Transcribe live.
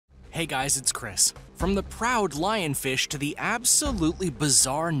Hey guys, it's Chris. From the proud lionfish to the absolutely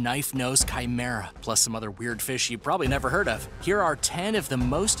bizarre Knifenose Chimaera, plus some other weird fish you probably never heard of, here are 10 of the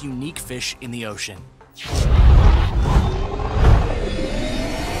most unique fish in the ocean.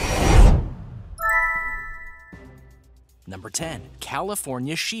 Number 10.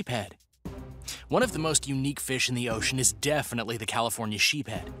 California Sheephead. One of the most unique fish in the ocean is definitely the California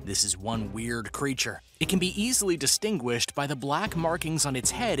sheephead. This is one weird creature. It can be easily distinguished by the black markings on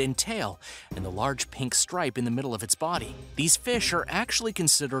its head and tail and the large pink stripe in the middle of its body. These fish are actually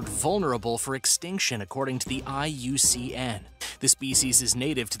considered vulnerable for extinction according to the IUCN. The species is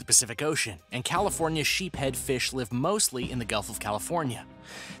native to the Pacific Ocean, and California sheephead fish live mostly in the Gulf of California.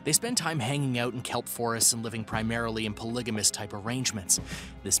 They spend time hanging out in kelp forests and living primarily in polygamous type arrangements.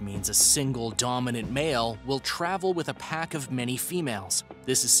 This means a single dominant male will travel with a pack of many females.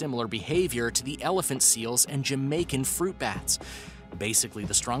 This is similar behavior to the elephant seals and Jamaican fruit bats. Basically,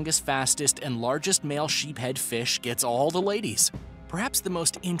 the strongest, fastest, and largest male sheephead fish gets all the ladies. Perhaps the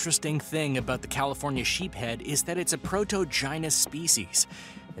most interesting thing about the California sheephead is that it's a protogynous species.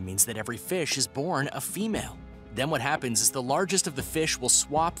 It means that every fish is born a female. Then what happens is the largest of the fish will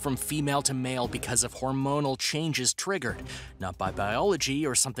swap from female to male because of hormonal changes triggered, not by biology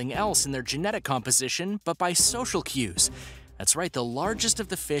or something else in their genetic composition, but by social cues. That's right, the largest of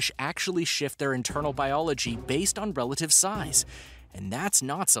the fish actually shift their internal biology based on relative size. And that's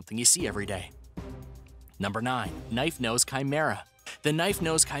not something you see every day. Number 9. Knifenose Chimaera. The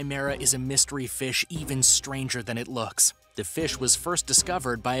Knifenose Chimaera is a mystery fish even stranger than it looks. The fish was first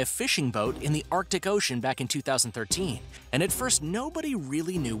discovered by a fishing boat in the Arctic Ocean back in 2013, and at first nobody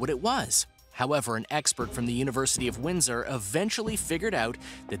really knew what it was. However, an expert from the University of Windsor eventually figured out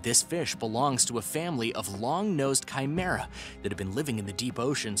that this fish belongs to a family of long-nosed chimera that have been living in the deep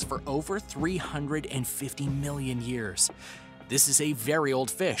oceans for over 350 million years. This is a very old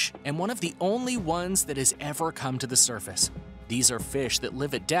fish, and one of the only ones that has ever come to the surface. These are fish that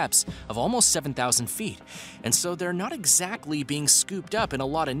live at depths of almost 7,000 feet, and so they're not exactly being scooped up in a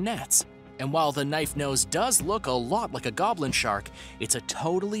lot of nets. And while the knife nose does look a lot like a goblin shark, it's a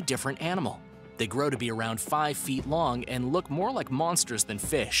totally different animal. They grow to be around 5 feet long and look more like monsters than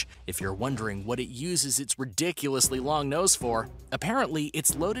fish. If you're wondering what it uses its ridiculously long nose for, apparently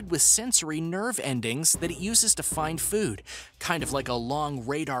it's loaded with sensory nerve endings that it uses to find food, kind of like a long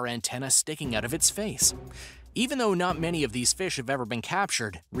radar antenna sticking out of its face. Even though not many of these fish have ever been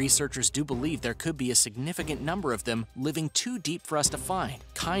captured, researchers do believe there could be a significant number of them living too deep for us to find,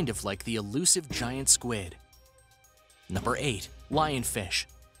 kind of like the elusive giant squid. Number 8. Lionfish.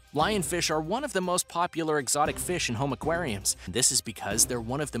 Lionfish are one of the most popular exotic fish in home aquariums. This is because they're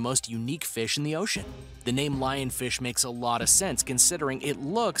one of the most unique fish in the ocean. The name lionfish makes a lot of sense considering it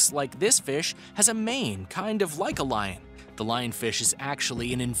looks like this fish has a mane, kind of like a lion. The lionfish is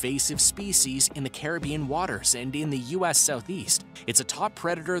actually an invasive species in the Caribbean waters and in the US Southeast. It's a top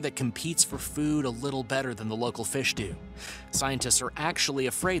predator that competes for food a little better than the local fish do. Scientists are actually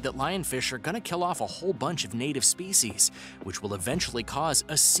afraid that lionfish are going to kill off a whole bunch of native species, which will eventually cause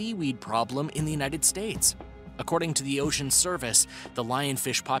a seaweed problem in the United States. According to the Ocean Service, the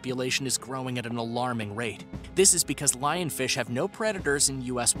lionfish population is growing at an alarming rate. This is because lionfish have no predators in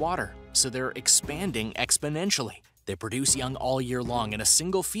US water, so they're expanding exponentially. They produce young all year long, and a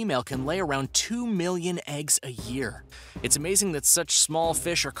single female can lay around 2 million eggs a year. It's amazing that such small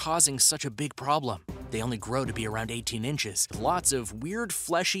fish are causing such a big problem. They only grow to be around 18 inches, with lots of weird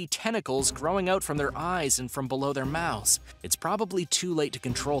fleshy tentacles growing out from their eyes and from below their mouths. It's probably too late to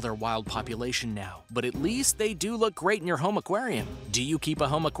control their wild population now, but at least they do look great in your home aquarium. Do you keep a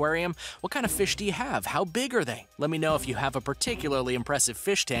home aquarium? What kind of fish do you have? How big are they? Let me know if you have a particularly impressive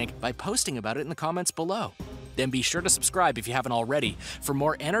fish tank by posting about it in the comments below. Then be sure to subscribe if you haven't already for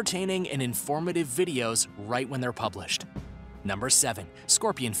more entertaining and informative videos right when they're published. Number 7.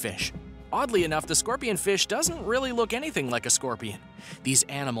 Scorpionfish. Oddly enough, the scorpionfish doesn't really look anything like a scorpion. These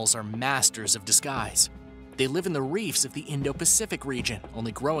animals are masters of disguise. They live in the reefs of the Indo-Pacific region,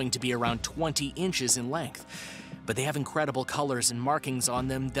 only growing to be around 20 inches in length. But they have incredible colors and markings on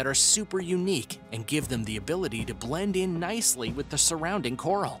them that are super unique and give them the ability to blend in nicely with the surrounding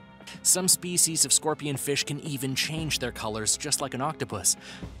coral. Some species of scorpionfish can even change their colors just like an octopus,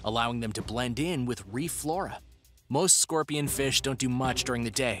 allowing them to blend in with reef flora. Most scorpionfish don't do much during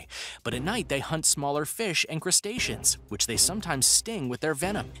the day, but at night they hunt smaller fish and crustaceans, which they sometimes sting with their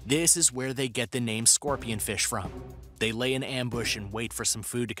venom. This is where they get the name scorpionfish from. They lay in ambush and wait for some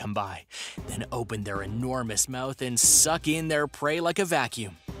food to come by, then open their enormous mouth and suck in their prey like a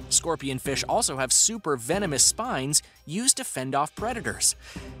vacuum. Scorpionfish also have super venomous spines used to fend off predators.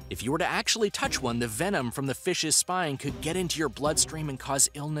 If you were to actually touch one, the venom from the fish's spine could get into your bloodstream and cause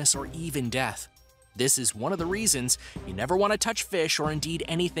illness or even death. This is one of the reasons you never want to touch fish or indeed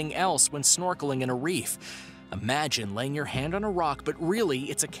anything else when snorkeling in a reef. Imagine laying your hand on a rock, but really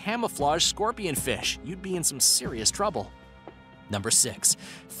it's a camouflage scorpionfish. You'd be in some serious trouble. Number 6.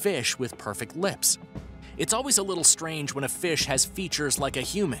 Fish with perfect lips. It's always a little strange when a fish has features like a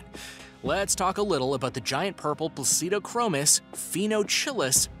human. Let's talk a little about the giant purple Placidochromis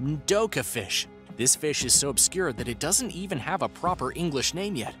phenochilus mdoka fish. This fish is so obscure that it doesn't even have a proper English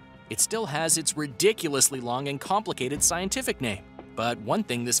name yet. It still has its ridiculously long and complicated scientific name. But one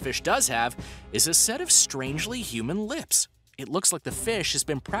thing this fish does have is a set of strangely human lips. It looks like the fish has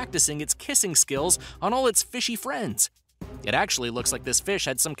been practicing its kissing skills on all its fishy friends. It actually looks like this fish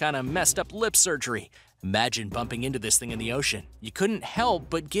had some kind of messed up lip surgery. Imagine bumping into this thing in the ocean. You couldn't help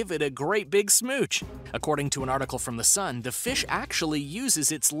but give it a great big smooch. According to an article from The Sun, the fish actually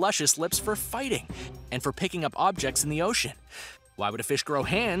uses its luscious lips for fighting and for picking up objects in the ocean. Why would a fish grow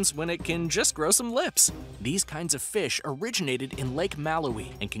hands when it can just grow some lips? These kinds of fish originated in Lake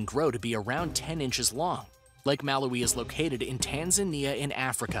Malawi and can grow to be around 10 inches long. Lake Malawi is located in Tanzania in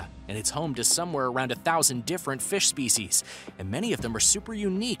Africa, and it's home to somewhere around 1,000 different fish species, and many of them are super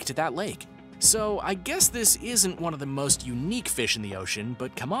unique to that lake. So I guess this isn't one of the most unique fish in the ocean,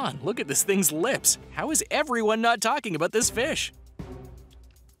 but come on, look at this thing's lips. How is everyone not talking about this fish?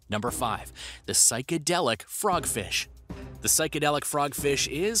 Number 5. The psychedelic frogfish. The psychedelic frogfish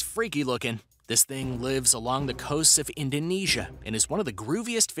is freaky looking. This thing lives along the coasts of Indonesia and is one of the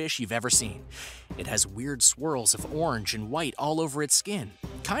grooviest fish you've ever seen. It has weird swirls of orange and white all over its skin,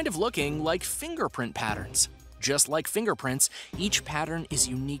 kind of looking like fingerprint patterns. Just like fingerprints, each pattern is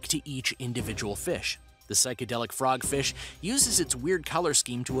unique to each individual fish. The psychedelic frogfish uses its weird color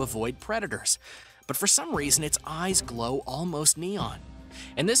scheme to avoid predators, but for some reason its eyes glow almost neon.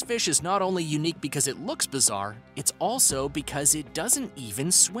 And this fish is not only unique because it looks bizarre, it's also because it doesn't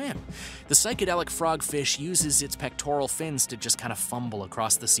even swim. The psychedelic frogfish uses its pectoral fins to just kind of fumble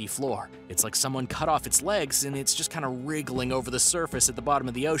across the seafloor. It's like someone cut off its legs and it's just kind of wriggling over the surface at the bottom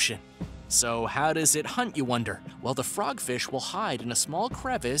of the ocean. So how does it hunt, you wonder? Well, the frogfish will hide in a small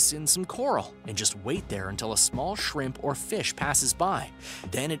crevice in some coral and just wait there until a small shrimp or fish passes by.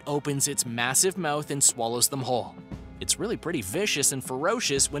 Then it opens its massive mouth and swallows them whole. It's really pretty vicious and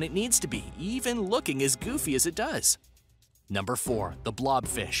ferocious when it needs to be, even looking as goofy as it does. Number 4. The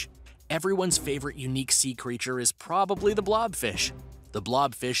blobfish. Everyone's favorite unique sea creature is probably the blobfish. The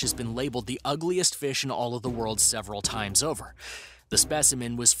blobfish has been labeled the ugliest fish in all of the world several times over. The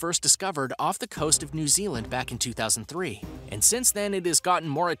specimen was first discovered off the coast of New Zealand back in 2003, and since then it has gotten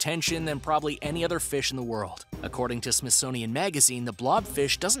more attention than probably any other fish in the world. According to Smithsonian Magazine, the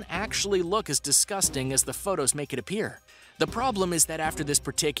blobfish doesn't actually look as disgusting as the photos make it appear. The problem is that after this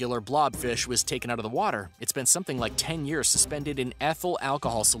particular blobfish was taken out of the water, it spent something like 10 years suspended in ethyl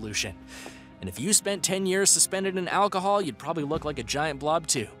alcohol solution. And if you spent 10 years suspended in alcohol, you'd probably look like a giant blob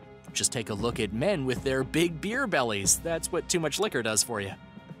too. Just take a look at men with their big beer bellies. That's what too much liquor does for you.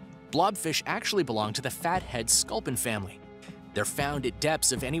 Blobfish actually belong to the fathead sculpin family. They're found at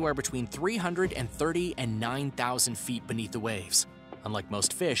depths of anywhere between 330 and 9,000 feet beneath the waves. Unlike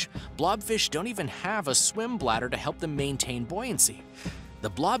most fish, blobfish don't even have a swim bladder to help them maintain buoyancy.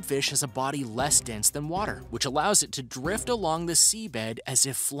 The blobfish has a body less dense than water, which allows it to drift along the seabed as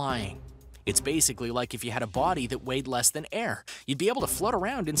if flying. It's basically like if you had a body that weighed less than air. You'd be able to float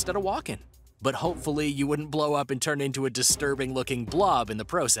around instead of walking. But hopefully you wouldn't blow up and turn into a disturbing-looking blob in the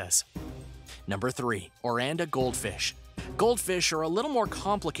process. Number 3. Oranda goldfish. Goldfish are a little more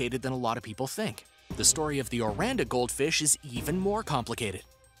complicated than a lot of people think. The story of the Oranda goldfish is even more complicated.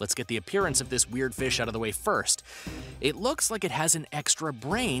 Let's get the appearance of this weird fish out of the way first. It looks like it has an extra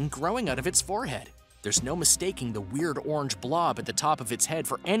brain growing out of its forehead. There's no mistaking the weird orange blob at the top of its head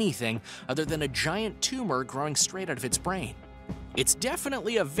for anything other than a giant tumor growing straight out of its brain. It's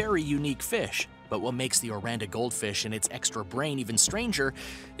definitely a very unique fish, but what makes the Oranda goldfish and its extra brain even stranger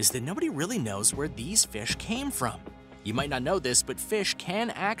is that nobody really knows where these fish came from. You might not know this, but fish can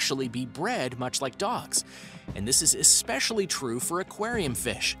actually be bred much like dogs, and this is especially true for aquarium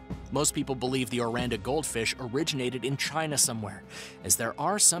fish. Most people believe the Oranda goldfish originated in China somewhere, as there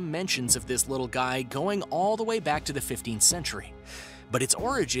are some mentions of this little guy going all the way back to the 15th century. But its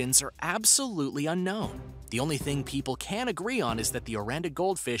origins are absolutely unknown. The only thing people can agree on is that the Oranda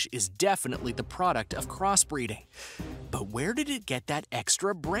goldfish is definitely the product of crossbreeding. But where did it get that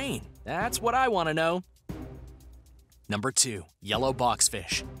extra brain? That's what I want to know. Number 2. Yellow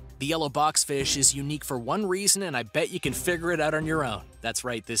boxfish. The yellow boxfish is unique for one reason, and I bet you can figure it out on your own. That's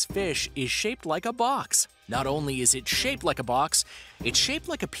right, this fish is shaped like a box. Not only is it shaped like a box, it's shaped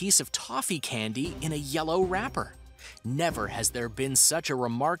like a piece of toffee candy in a yellow wrapper. Never has there been such a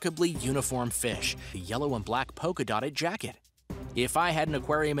remarkably uniform fish, the yellow and black polka dotted jacket. If I had an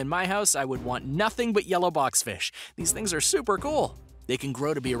aquarium in my house, I would want nothing but yellow boxfish. These things are super cool. They can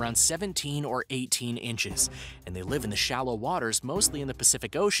grow to be around 17 or 18 inches, and they live in the shallow waters, mostly in the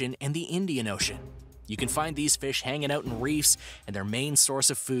Pacific Ocean and the Indian Ocean. You can find these fish hanging out in reefs, and their main source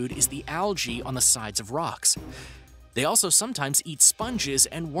of food is the algae on the sides of rocks. They also sometimes eat sponges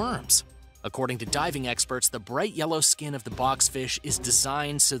and worms. According to diving experts, the bright yellow skin of the boxfish is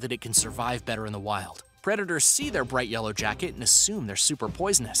designed so that it can survive better in the wild. Predators see their bright yellow jacket and assume they're super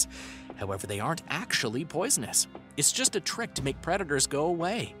poisonous. However, they aren't actually poisonous. It's just a trick to make predators go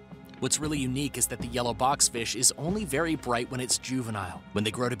away. What's really unique is that the yellow boxfish is only very bright when it's juvenile. When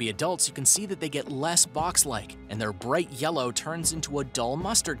they grow to be adults, you can see that they get less box-like, and their bright yellow turns into a dull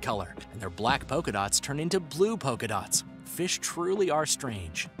mustard color, and their black polka dots turn into blue polka dots. Fish truly are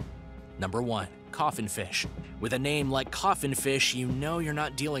strange. Number 1. Coffin fish. With a name like coffin fish, you know you're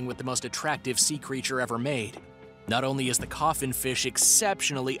not dealing with the most attractive sea creature ever made. Not only is the coffin fish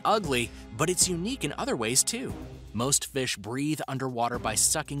exceptionally ugly, but it's unique in other ways too. Most fish breathe underwater by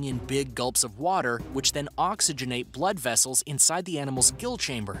sucking in big gulps of water, which then oxygenate blood vessels inside the animal's gill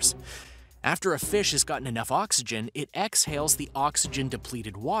chambers. After a fish has gotten enough oxygen, it exhales the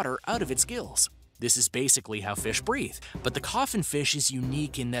oxygen-depleted water out of its gills. This is basically how fish breathe, but the coffin fish is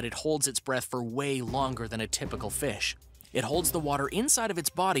unique in that it holds its breath for way longer than a typical fish. It holds the water inside of its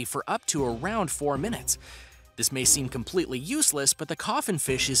body for up to around 4 minutes. This may seem completely useless, but the coffin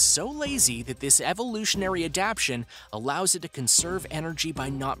fish is so lazy that this evolutionary adaptation allows it to conserve energy by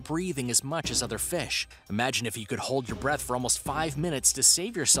not breathing as much as other fish. Imagine if you could hold your breath for almost 5 minutes to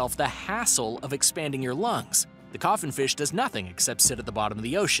save yourself the hassle of expanding your lungs. The coffin fish does nothing except sit at the bottom of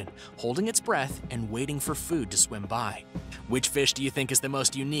the ocean, holding its breath and waiting for food to swim by. Which fish do you think is the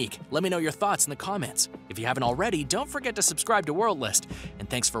most unique? Let me know your thoughts in the comments. If you haven't already, don't forget to subscribe to World List, and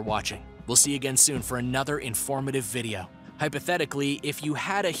thanks for watching. We'll see you again soon for another informative video. Hypothetically, if you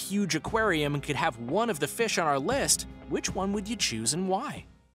had a huge aquarium and could have one of the fish on our list, which one would you choose and why?